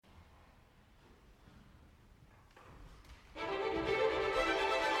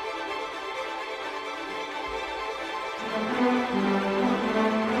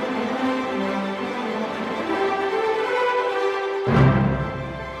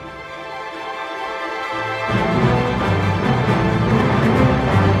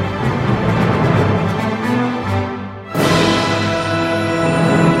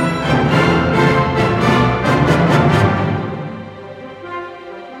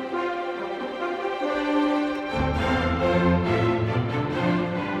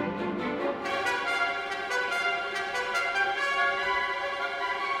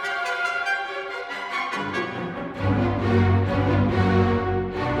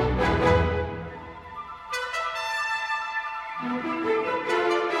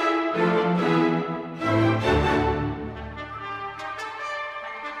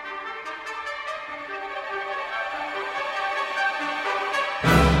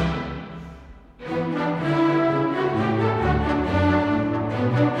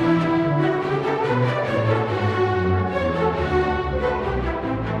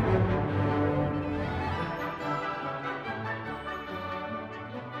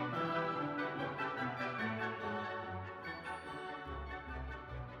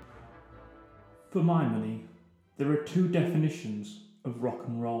For my money, there are two definitions of rock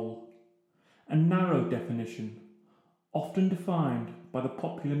and roll. A narrow definition, often defined by the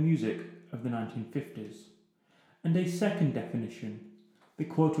popular music of the 1950s, and a second definition, the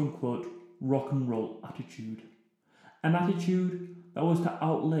quote-unquote rock and roll attitude. An attitude that was to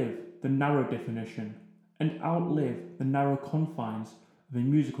outlive the narrow definition and outlive the narrow confines of a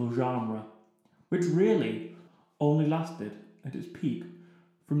musical genre, which really only lasted at its peak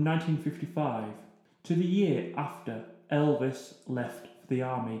from 1955 to the year after Elvis left for the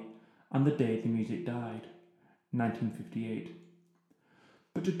army and the day the music died, 1958.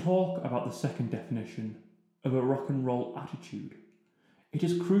 But to talk about the second definition of a rock and roll attitude, it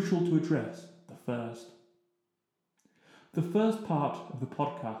is crucial to address the first. The first part of the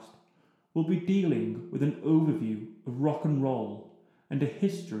podcast will be dealing with an overview of rock and roll and a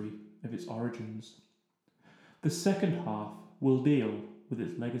history of its origins. The second half will deal with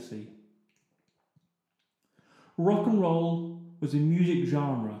its legacy. Rock and roll was a music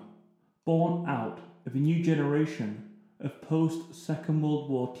genre born out of a new generation of post-Second World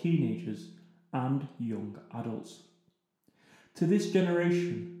War teenagers and young adults. To this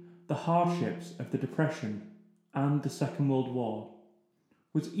generation, the hardships of the Depression and the Second World War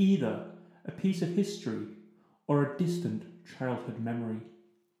was either a piece of history or a distant childhood memory.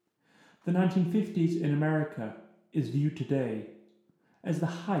 The 1950s in America is viewed today as the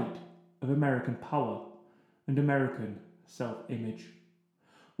height of American power and American self-image,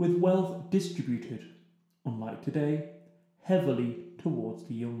 with wealth distributed, unlike today, heavily towards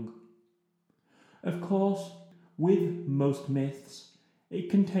the young. Of course, with most myths, it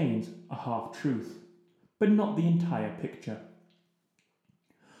contains a half-truth, but not the entire picture.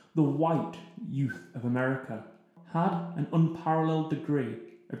 The white youth of America had an unparalleled degree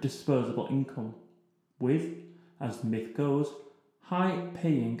of disposable income, with, as the myth goes,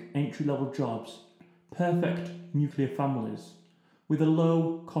 high-paying entry-level jobs, perfect nuclear families, with a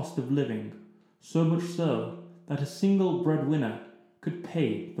low cost of living, so much so that a single breadwinner could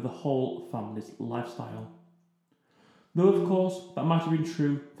pay for the whole family's lifestyle. Though of course that might have been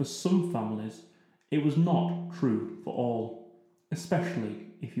true for some families, it was not true for all, especially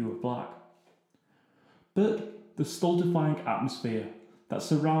if you were black. But the stultifying atmosphere that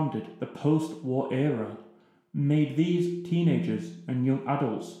surrounded the post-war era made these teenagers and young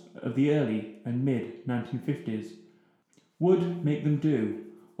adults of the early and mid-1950s would make them do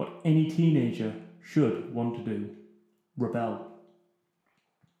what any teenager should want to do: rebel.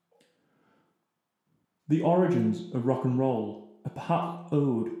 The origins of rock and roll are perhaps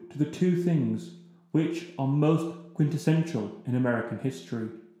owed to the two things which are most quintessential in American history: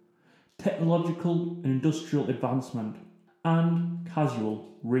 technological and industrial advancement and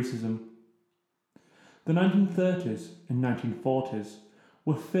casual racism. The 1930s and 1940s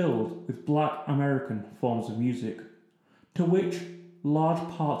were filled with black American forms of music, to which large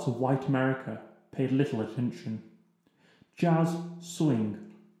parts of white America paid little attention. Jazz, swing,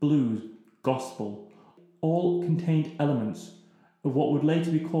 blues, gospel all contained elements of what would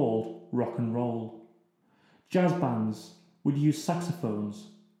later be called rock and roll. Jazz bands would use saxophones,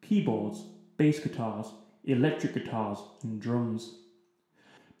 keyboards, bass guitars, electric guitars, and drums.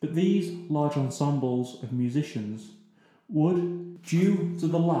 But these large ensembles of musicians would, due to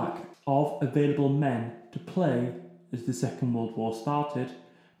the lack of available men to play as the Second World War started,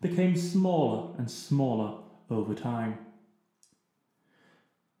 became smaller and smaller over time.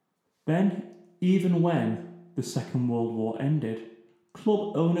 Then, even when the Second World War ended,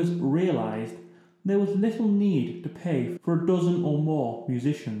 club owners realised there was little need to pay for a dozen or more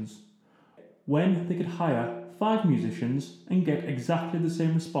musicians, when they could hire 5 musicians and get exactly the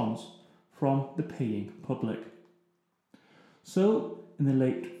same response from the paying public. So, in the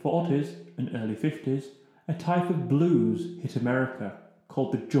late 40s and early 50s, a type of blues hit America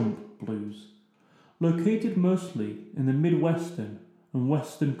called the jump blues. Located mostly in the Midwestern and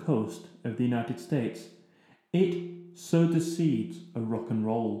Western coast of the United States, it sowed the seeds of rock and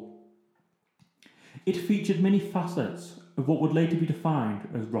roll. It featured many facets of what would later be defined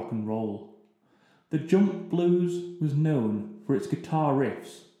as rock and roll. The jump blues was known for its guitar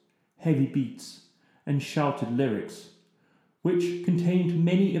riffs, heavy beats, and shouted lyrics, which contained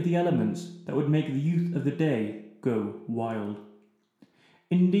many of the elements that would make the youth of the day go wild.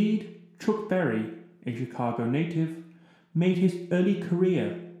 Indeed, Chuck Berry, a Chicago native, made his early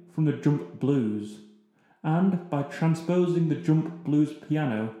career from the jump blues, and by transposing the jump blues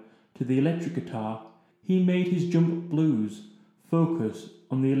piano to the electric guitar, he made his jump blues focus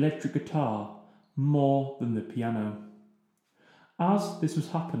on the electric guitar more than the piano. As this was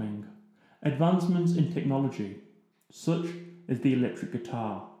happening, advancements in technology, such as the electric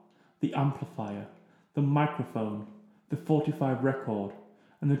guitar, the amplifier, the microphone, the 45 record,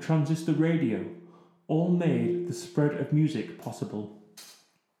 and the transistor radio all made the spread of music possible.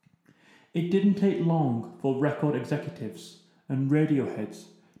 It didn't take long for record executives and radio heads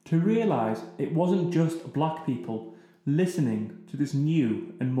to realise it wasn't just black people listening to this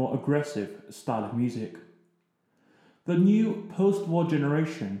new and more aggressive style of music. The new post-war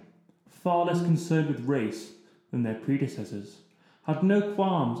generation, far less concerned with race than their predecessors, had no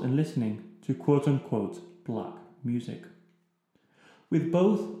qualms in listening to quote-unquote black music. With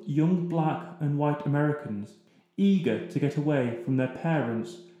both young black and white Americans eager to get away from their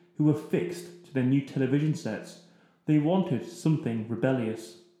parents who were fixed to their new television sets, they wanted something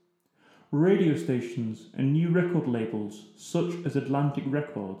rebellious. Radio stations and new record labels such as Atlantic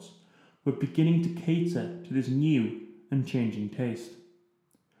Records were beginning to cater to this new and changing taste.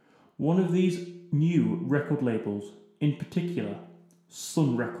 One of these new record labels, in particular,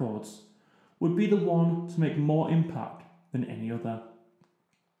 Sun Records, would be the one to make more impact than any other.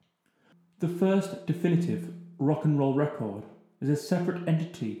 The first definitive rock and roll record as a separate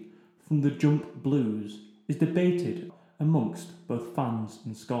entity from the Jump Blues is debated amongst both fans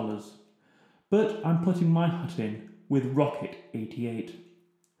and scholars, but I'm putting my hat in with Rocket 88.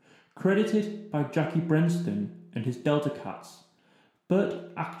 Credited by Jackie Brenston and his Delta Cats,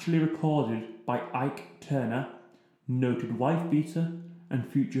 but actually recorded by Ike Turner, noted wife beater and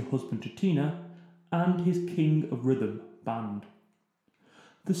future husband to Tina, and his King of Rhythm band.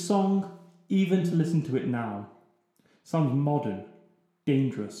 The song, even to listen to it now, sounds modern,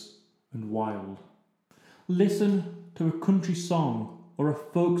 dangerous, and wild. Listen to a country song or a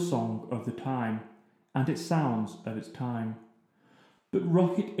folk song of the time, and it sounds of its time. But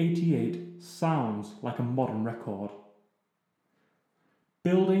Rocket 88 sounds like a modern record.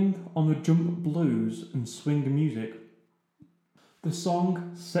 Building on the jump blues and swing music, the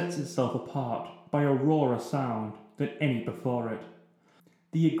song sets itself apart by a rawer sound than any before it.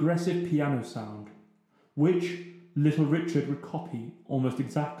 The aggressive piano sound, which Little Richard would copy almost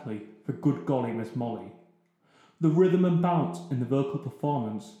exactly for Good Golly Miss Molly. The rhythm and bounce in the vocal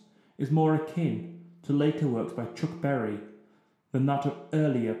performance is more akin to later works by Chuck Berry than that of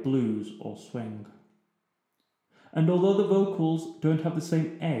earlier blues or swing. And although the vocals don't have the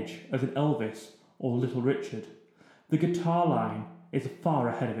same edge as an Elvis or Little Richard, the guitar line is far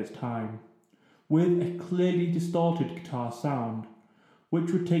ahead of its time, with a clearly distorted guitar sound,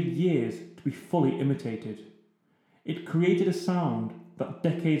 which would take years to be fully imitated. It created a sound that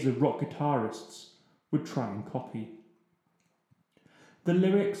decades of rock guitarists would try and copy. The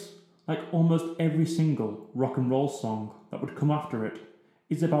lyrics, like almost every single rock and roll song that would come after it,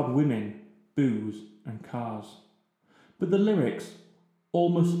 is about women, booze, and cars. But the lyrics,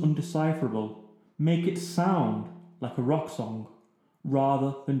 almost undecipherable, make it sound like a rock song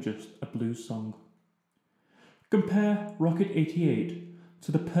rather than just a blues song. Compare Rocket 88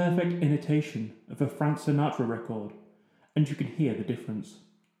 to the perfect imitation of a Frank Sinatra record, and you can hear the difference.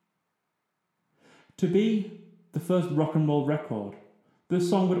 To be the first rock and roll record, the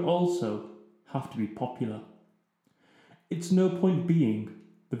song would also have to be popular. It's no point being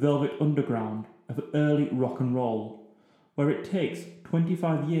the Velvet Underground of early rock and roll, where it takes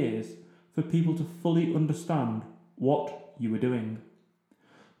 25 years for people to fully understand what you were doing.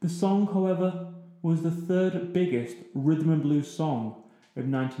 The song, however, was the third biggest rhythm and blues song of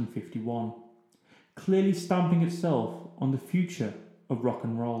 1951, clearly stamping itself on the future of rock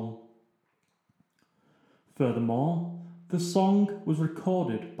and roll. Furthermore, the song was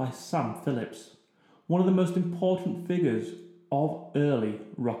recorded by Sam Phillips, one of the most important figures of early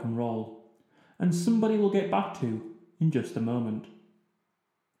rock and roll, and somebody we'll get back to in just a moment.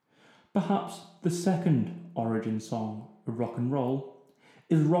 Perhaps the second origin song of rock and roll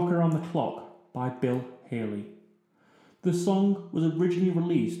is Rock Around the Clock by Bill Haley. The song was originally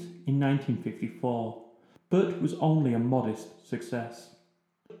released in 1954, but was only a modest success.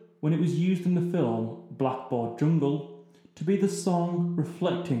 When it was used in the film Blackboard Jungle to be the song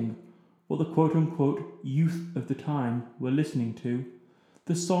reflecting what the quote-unquote youth of the time were listening to,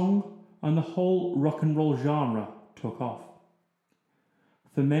 the song and the whole rock and roll genre took off.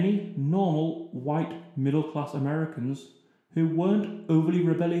 For many normal white middle-class Americans who weren't overly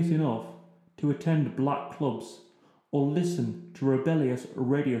rebellious enough to attend black clubs or listen to rebellious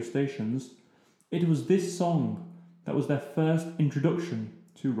radio stations, it was this song that was their first introduction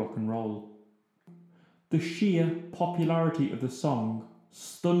to rock and roll. The sheer popularity of the song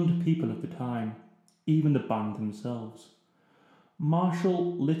stunned people of the time, even the band themselves.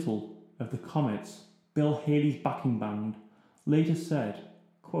 Marshall Little of the Comets, Bill Haley's backing band, later said,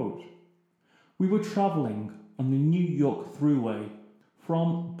 quote, "We were travelling on the New York Thruway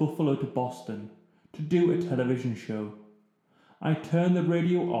from Buffalo to Boston to do a television show. I turned the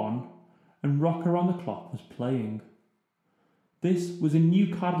radio on and Rock Around the Clock was playing. This was a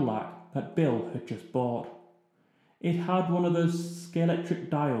new Cadillac that Bill had just bought. It had one of those Scalextric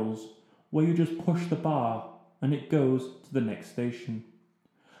dials where you just push the bar and it goes to the next station.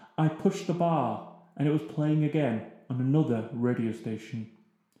 I pushed the bar and it was playing again on another radio station.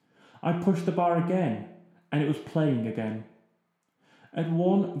 I pushed the bar again and it was playing again. At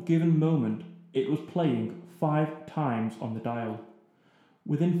one given moment, it was playing 5 times on the dial.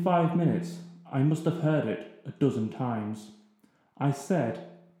 Within 5 minutes, I must have heard it a dozen times. I said,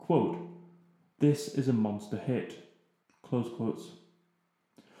 quote, "This is a monster hit," close quotes.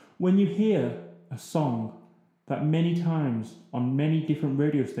 When you hear a song that many times on many different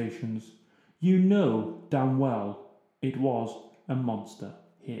radio stations, you know damn well it was a monster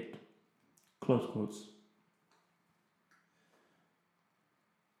hit, close quotes.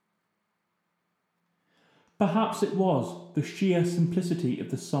 Perhaps it was the sheer simplicity of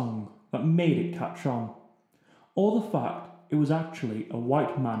the song that made it catch on, or the fact it was actually a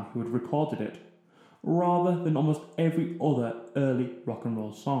white man who had recorded it, rather than almost every other early rock and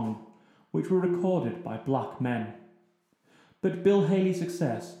roll song, which were recorded by black men. But Bill Haley's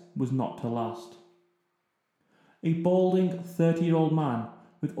success was not to last. A balding 30-year-old man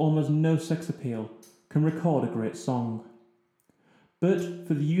with almost no sex appeal can record a great song. But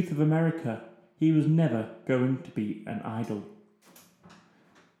for the youth of America, he was never going to be an idol.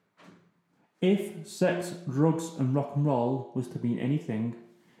 If sex, drugs and rock and roll was to mean anything,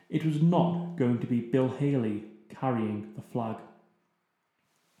 it was not going to be Bill Haley carrying the flag.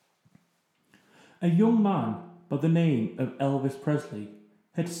 A young man by the name of Elvis Presley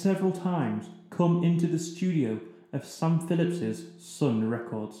had several times come into the studio of Sam Phillips's Sun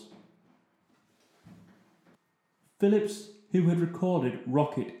Records. Phillips, who had recorded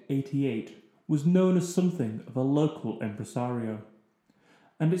Rocket 88, was known as something of a local impresario,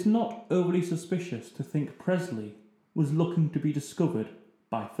 and it's not overly suspicious to think Presley was looking to be discovered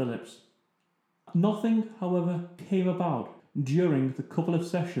by Phillips. Nothing, however, came about during the couple of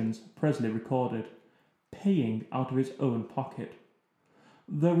sessions Presley recorded, paying out of his own pocket.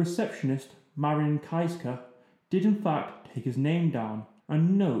 The receptionist, Marion Kaiska, did in fact take his name down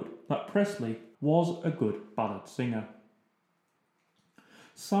and note that Presley was a good ballad singer.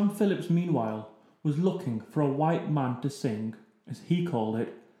 Sam Phillips, meanwhile, was looking for a white man to sing, as he called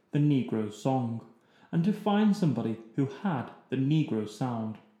it, the Negro song, and to find somebody who had the Negro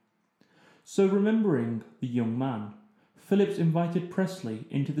sound. So remembering the young man, Phillips invited Presley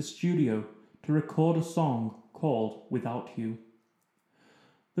into the studio to record a song called Without You.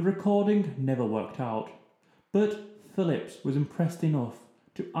 The recording never worked out, but Phillips was impressed enough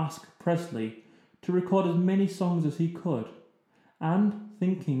to ask Presley to record as many songs as he could, and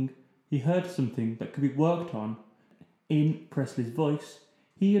thinking he heard something that could be worked on in Presley's voice,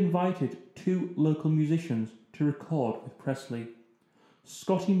 he invited 2 local musicians to record with Presley,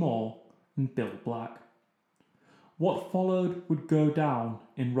 Scotty Moore and Bill Black. What followed would go down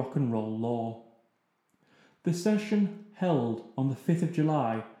in rock and roll lore. The session, held on the 5th of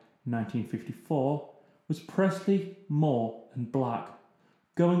July 1954, was Presley, Moore and Black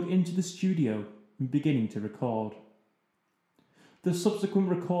going into the studio and beginning to record. The subsequent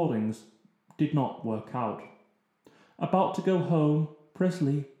recordings did not work out. About to go home,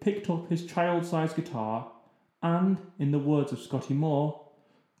 Presley picked up his child-sized guitar and, in the words of Scotty Moore,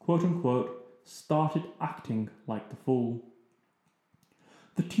 quote-unquote, started acting like the fool.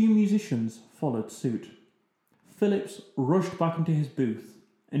 The 2 musicians followed suit. Phillips rushed back into his booth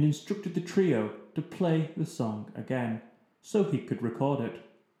and instructed the trio to play the song again, so he could record it.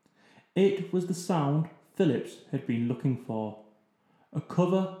 It was the sound Phillips had been looking for, a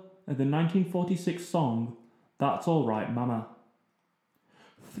cover of the 1946 song That's All Right Mama.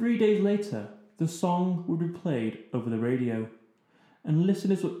 3 days later, the song would be played over the radio, and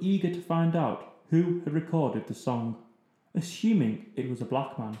listeners were eager to find out who had recorded the song, assuming it was a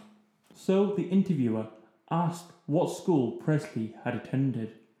black man. So the interviewer asked what school Presley had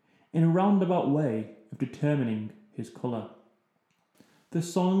attended, in a roundabout way of determining his colour. The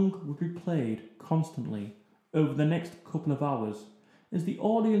song would be played constantly over the next couple of hours, as the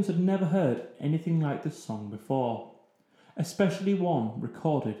audience had never heard anything like this song before, especially one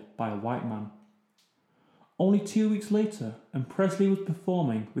recorded by a white man. Only 2 weeks later, and Presley was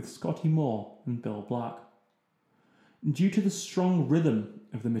performing with Scotty Moore and Bill Black. Due to the strong rhythm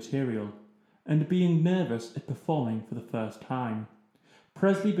of the material, and being nervous at performing for the first time,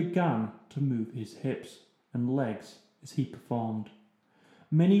 Presley began to move his hips and legs as he performed.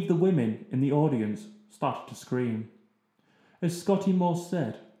 Many of the women in the audience started to scream. As Scotty Moore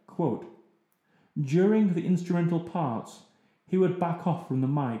said, quote, "During the instrumental parts, he would back off from the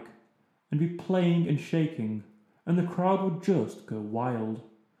mic and be playing and shaking, and the crowd would just go wild.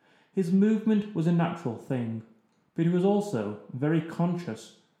 His movement was a natural thing, but he was also very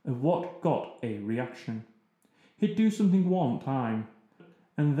conscious of what got a reaction. He'd do something one time,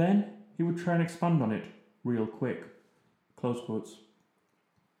 and then he would try and expand on it real quick." Close quotes.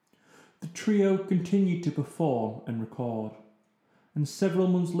 The trio continued to perform and record, and several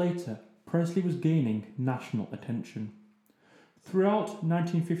months later, Presley was gaining national attention. Throughout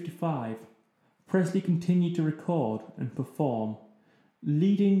 1955, Presley continued to record and perform,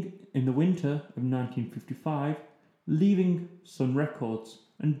 leading in the winter of 1955, leaving Sun Records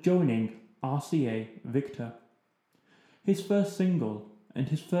and joining RCA Victor. His first single and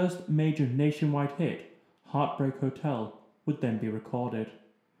his first major nationwide hit, Heartbreak Hotel, would then be recorded.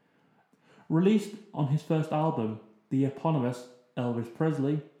 Released on his first album, the eponymous Elvis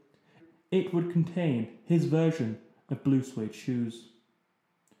Presley, it would contain his version of Blue Suede Shoes.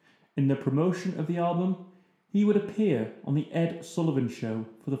 In the promotion of the album, he would appear on the Ed Sullivan Show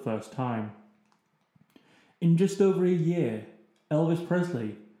for the first time. In just over a year, Elvis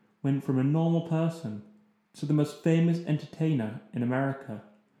Presley went from a normal person to the most famous entertainer in America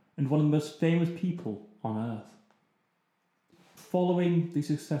and one of the most famous people on earth. Following the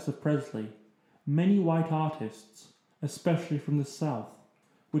success of Presley, many white artists, especially from the South,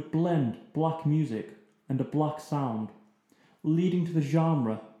 would blend black music and a black sound, leading to the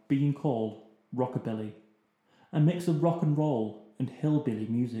genre being called rockabilly, a mix of rock and roll and hillbilly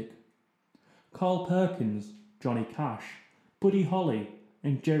music. Carl Perkins, Johnny Cash, Buddy Holly,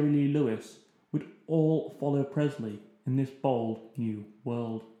 and Jerry Lee Lewis would all follow Presley in this bold new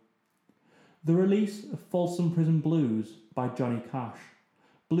world. The release of Folsom Prison Blues by Johnny Cash,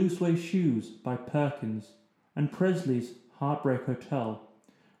 Blue Suede Shoes by Perkins, and Presley's Heartbreak Hotel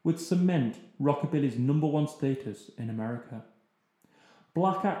would cement rockabilly's #1 status in America.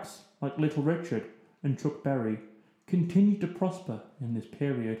 Black acts like Little Richard and Chuck Berry continued to prosper in this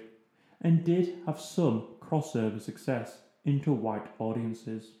period and did have some crossover success into white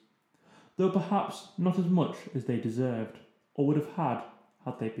audiences, though perhaps not as much as they deserved or would have had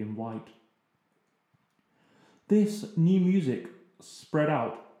they been white. This new music spread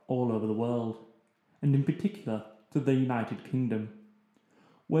out all over the world, and in particular to the United Kingdom,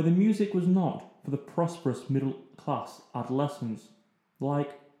 where the music was not for the prosperous middle-class adolescents,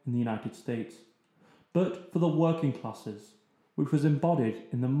 like in the United States, but for the working classes, which was embodied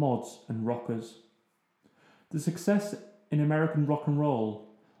in the mods and rockers. The success in American rock and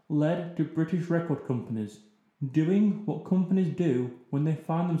roll led to British record companies doing what companies do when they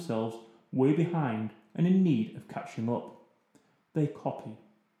find themselves way behind and in need of catching up. They copy.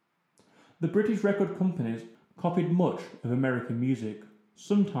 The British record companies copied much of American music,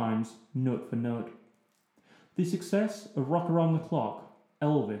 sometimes note for note. The success of Rock Around the Clock,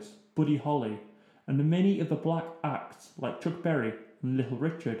 Elvis, Buddy Holly, and many of the black acts like Chuck Berry and Little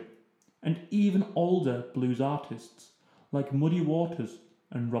Richard, and even older blues artists like Muddy Waters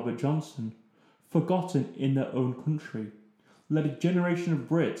and Robert Johnson, forgotten in their own country, led a generation of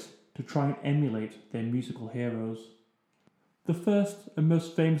Brits to try and emulate their musical heroes. The first and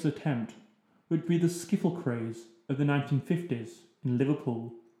most famous attempt would be the skiffle craze of the 1950s in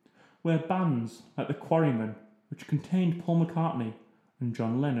Liverpool, where bands like the Quarrymen, which contained Paul McCartney and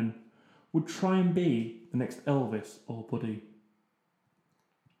John Lennon, would try and be the next Elvis or Buddy.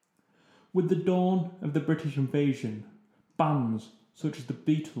 With the dawn of the British invasion, bands such as the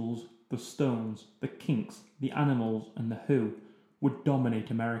Beatles, the Stones, the Kinks, the Animals, and the Who would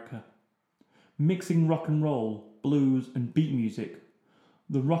dominate America. Mixing rock and roll, blues, and beat music,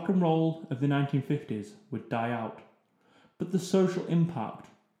 the rock and roll of the 1950s would die out, but the social impact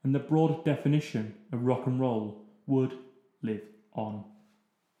and the broad definition of rock and roll would live on.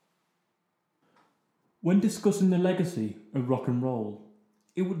 When discussing the legacy of rock and roll,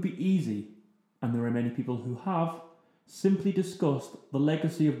 it would be easy, and there are many people who have, simply discussed the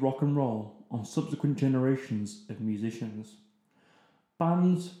legacy of rock and roll on subsequent generations of musicians.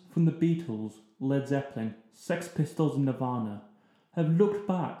 Bands from the Beatles, Led Zeppelin, Sex Pistols and Nirvana have looked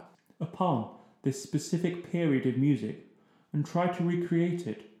back upon this specific period of music and tried to recreate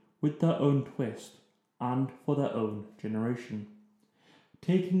it with their own twist and for their own generation,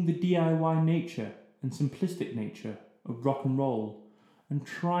 taking the DIY nature and simplistic nature of rock and roll and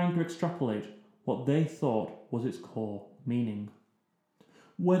trying to extrapolate what they thought was its core meaning.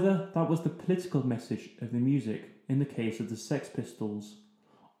 Whether that was the political message of the music in the case of the Sex Pistols,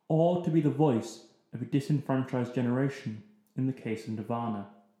 or to be the voice of a disenfranchised generation in the case of Nirvana.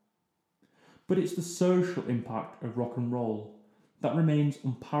 But it's the social impact of rock and roll that remains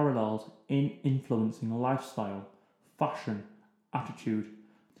unparalleled in influencing lifestyle, fashion, attitude,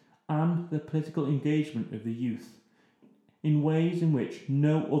 and the political engagement of the youth in ways in which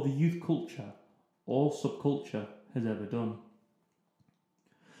no other youth culture or subculture has ever done.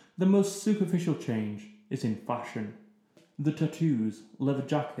 The most superficial change is in fashion. The tattoos, leather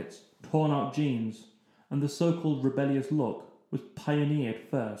jackets, torn out jeans, and the so-called rebellious look was pioneered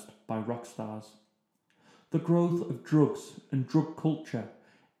first by rock stars. The growth of drugs and drug culture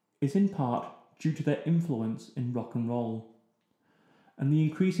is in part due to their influence in rock and roll, and the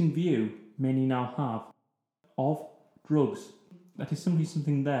increasing view many now have of drugs that is simply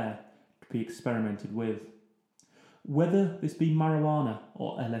something there to be experimented with. Whether this be marijuana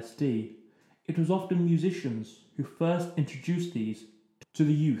or LSD, it was often musicians who first introduced these to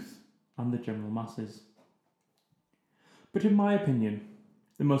the youth and the general masses. But in my opinion,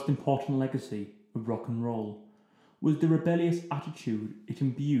 the most important legacy of rock and roll was the rebellious attitude it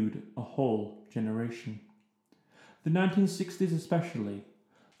imbued a whole generation. The 1960s especially,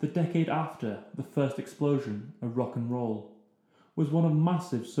 the decade after the first explosion of rock and roll, was one of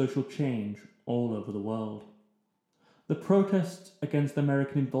massive social change all over the world. The protests against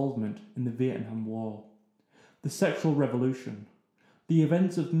American involvement in the Vietnam War, the sexual revolution, the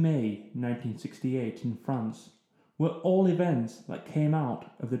events of May 1968 in France were all events that came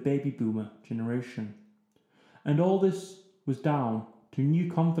out of the baby boomer generation. And all this was down to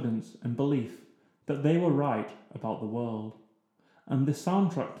new confidence and belief that they were right about the world. And the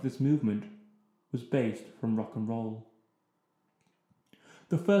soundtrack to this movement was based from rock and roll.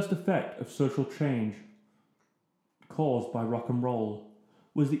 The first effect of social change caused by rock and roll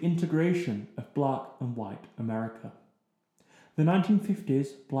was the integration of black and white America. The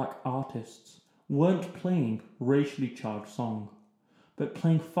 1950s black artists weren't playing racially charged songs, but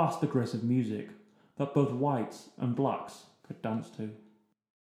playing fast aggressive music that both whites and blacks could dance to.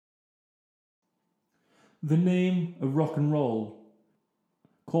 The name of rock and roll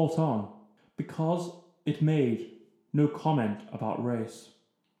caught on because it made no comment about race.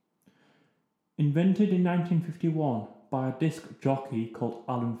 Invented in 1951 by a disc jockey called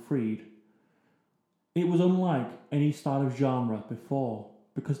Alan Freed, it was unlike any style of genre before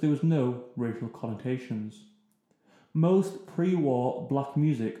because there was no racial connotations. Most pre-war black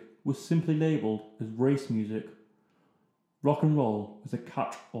music was simply labelled as race music. Rock and roll was a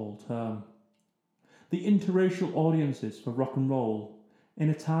catch-all term. The interracial audiences for rock and roll, in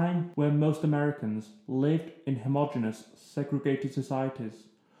a time where most Americans lived in homogeneous, segregated societies,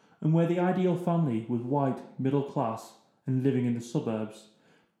 and where the ideal family was white, middle class, and living in the suburbs,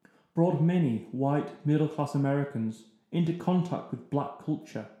 brought many white, middle class Americans into contact with black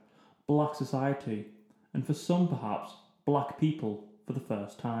culture, black society, and for some perhaps, black people for the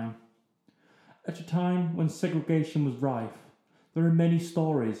first time. At a time when segregation was rife, there are many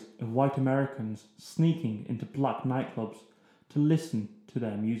stories of white Americans sneaking into black nightclubs to listen to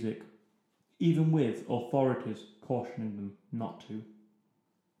their music, even with authorities cautioning them not to.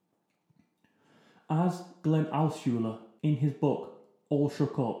 As Glenn Altshuler, in his book All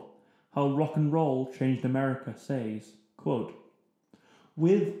Shook Up, How Rock and Roll Changed America says, quote,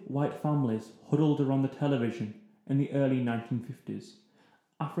 "With white families huddled around the television in the early 1950s,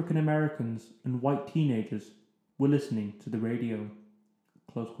 African Americans and white teenagers were listening to the radio."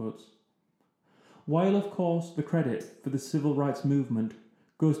 Close quotes. While of course the credit for the civil rights movement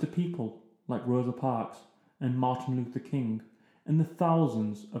goes to people like Rosa Parks and Martin Luther King and the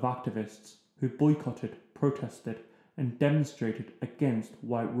thousands of activists who boycotted, protested and demonstrated against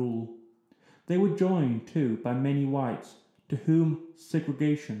white rule, they were joined too by many whites to whom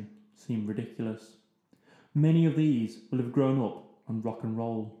segregation seemed ridiculous. Many of these will have grown up on rock and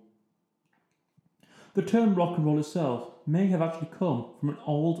roll. The term rock and roll itself may have actually come from an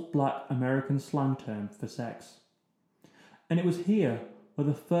old black American slang term for sex. And it was here where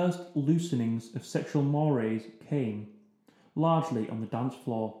the first loosenings of sexual mores came, largely on the dance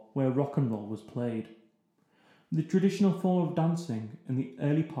floor where rock and roll was played. The traditional form of dancing in the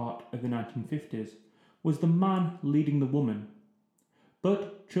early part of the 1950s was the man leading the woman.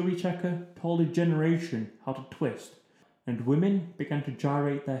 But Chubby Checker told a generation how to twist, and women began to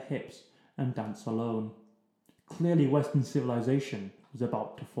gyrate their hips and dance alone. Clearly Western civilization was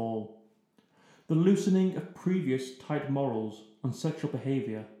about to fall. The loosening of previous tight morals on sexual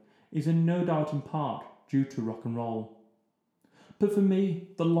behaviour is in no doubt in part due to rock and roll. But for me,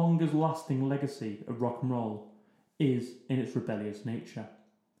 the longest lasting legacy of rock and roll is in its rebellious nature.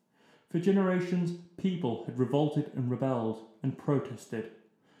 For generations, people had revolted and rebelled and protested,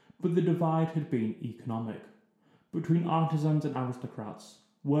 but the divide had been economic, between artisans and aristocrats,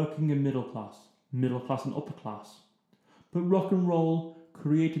 working and middle class and upper class. but rock and roll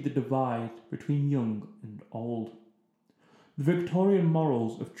created the divide between young and old. The Victorian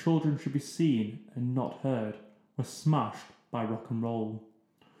morals of children should be seen and not heard were smashed by rock and roll,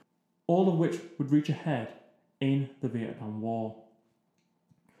 all of which would reach a head in the Vietnam War.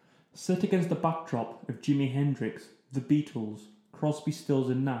 Set against the backdrop of Jimi Hendrix, the Beatles, Crosby, Stills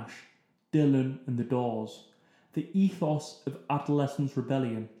and Nash, Dylan and the Doors, the ethos of adolescence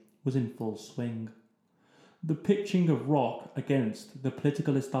rebellion was in full swing. The pitching of rock against the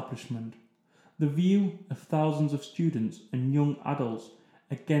political establishment, the view of thousands of students and young adults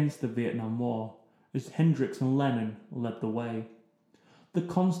against the Vietnam War, as Hendrix and Lennon led the way. The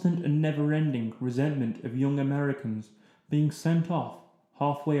constant and never-ending resentment of young Americans being sent off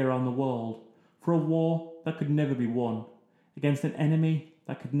halfway around the world for a war that could never be won, against an enemy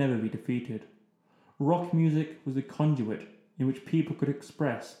that could never be defeated. Rock music was the conduit in which people could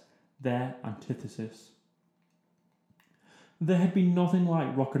express their antithesis. There had been nothing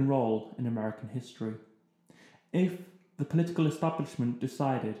like rock and roll in American history. If the political establishment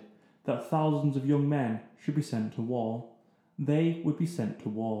decided that thousands of young men should be sent to war, they would be sent to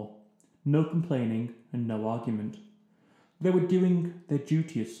war. No complaining and no argument. They were doing their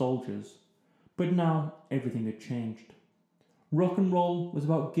duty as soldiers, but now everything had changed. Rock and roll was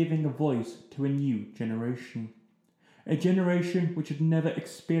about giving a voice to a new generation, a generation which had never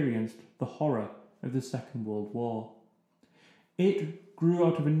experienced the horror of the Second World War. It grew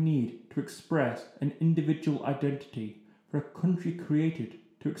out of a need to express an individual identity for a country created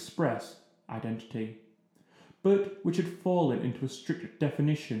to express identity, but which had fallen into a strict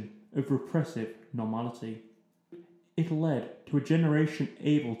definition of repressive normality. It led to a generation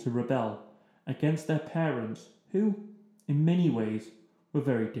able to rebel against their parents who, in many ways, were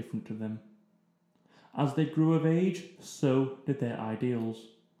very different to them. As they grew of age, so did their ideals.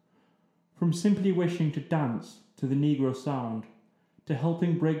 From simply wishing to dance to the Negro sound, to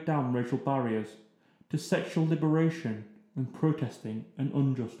helping break down racial barriers, to sexual liberation and protesting an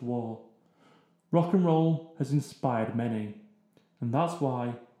unjust war. Rock and roll has inspired many, and that's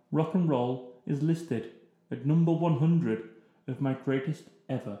why rock and roll is listed at number 100 of my greatest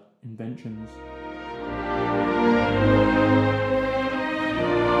ever inventions.